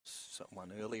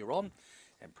one earlier on,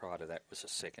 and prior to that was a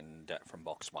second from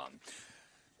box 1.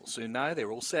 We'll soon know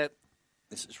they're all set.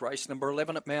 This is race number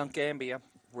 11 at Mount Gambier,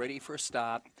 ready for a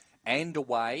start and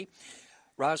away.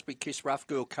 Raspberry Kiss, Rough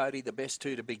Girl Cody, the best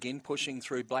two to begin, pushing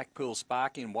through Blackpool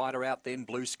Spark in wider out, then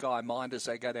Blue Sky Mind as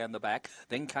they go down the back.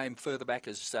 Then came further back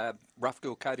as Rough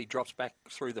Girl Cody drops back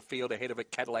through the field ahead of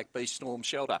it, Cadillac Beast, Storm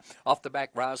Shelter. Off the back,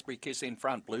 Raspberry Kiss in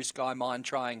front, Blue Sky Mind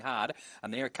trying hard.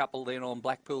 And there a couple then on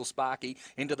Blackpool Sparky.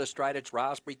 Into the straight, it's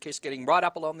Raspberry Kiss getting right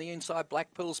up along the inside,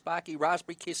 Blackpool Sparky,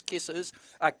 Raspberry Kiss kicks,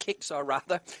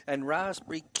 and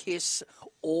Raspberry Kiss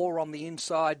or on the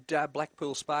inside,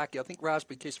 Blackpool Sparky. I think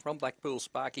Raspberry Kiss from Blackpool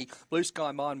Sparky. Blue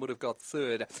Sky Mine would have got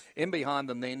third. In behind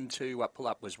them then to pull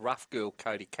up was Rough Girl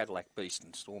Cody, Cadillac Beast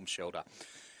and Storm Shelter.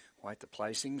 Wait the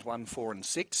placings, 1, 4 and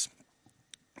 6.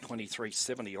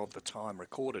 23.70 odd the time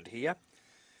recorded here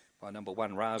by number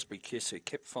 1 Raspberry Kiss, who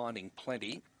kept finding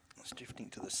plenty. Was drifting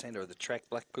to the centre of the track.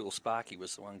 Blackpool Sparky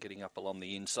was the one getting up along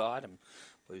the inside, and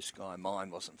Blue Sky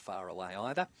Mine wasn't far away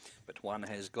either, but one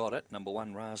has got it. Number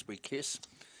 1 Raspberry Kiss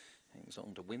hangs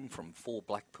on to win from 4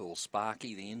 Blackpool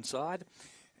Sparky the inside,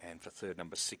 and for third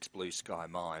number 6 Blue Sky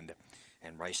Mind,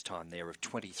 and race time there of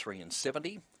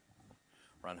 23.70.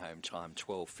 Run home time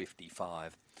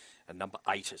 12.55, and number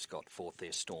 8 has got fourth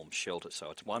there, Storm Shelter. So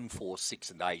it's 1, 4,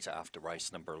 6 and 8 after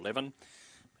race number 11,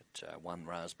 but 1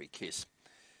 Raspberry Kiss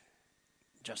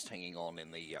just hanging on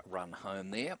in the run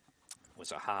home there.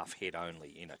 Was a half head only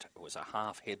in it. It was a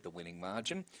half head the winning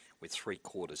margin, with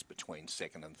 3/4 between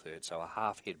second and third. So a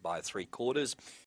half head by 3/4